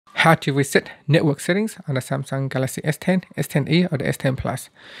how to reset network settings on the Samsung Galaxy S10, S10e, or the S10 Plus.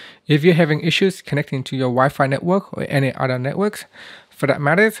 If you're having issues connecting to your Wi-Fi network or any other networks, for that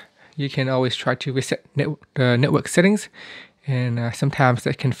matter, you can always try to reset the network settings, and sometimes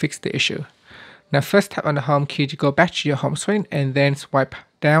that can fix the issue. Now first tap on the home key to go back to your home screen, and then swipe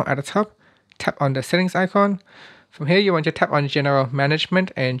down at the top, tap on the settings icon. From here you want to tap on general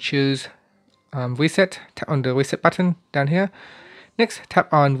management and choose reset. Tap on the reset button down here. Next,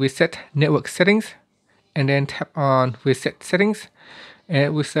 tap on reset network settings, and then tap on reset settings, and it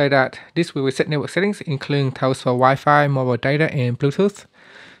will say that this will reset network settings including those for Wi-Fi, mobile data, and Bluetooth.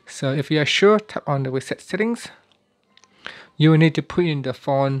 So if you are sure, tap on the reset settings. You will need to put in the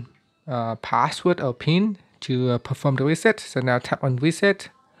phone password or PIN to perform the reset. So now tap on reset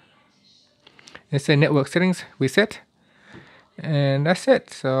and say network settings reset, and that's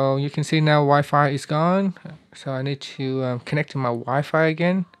it. So you can see now Wi-Fi is gone, so I need to connect to my Wi-Fi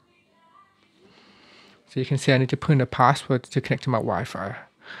again. So you can see I need to put in the password to connect to my Wi-Fi,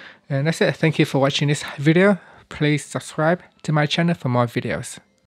 and that's it. Thank you for watching this video. Please subscribe to my channel for more videos.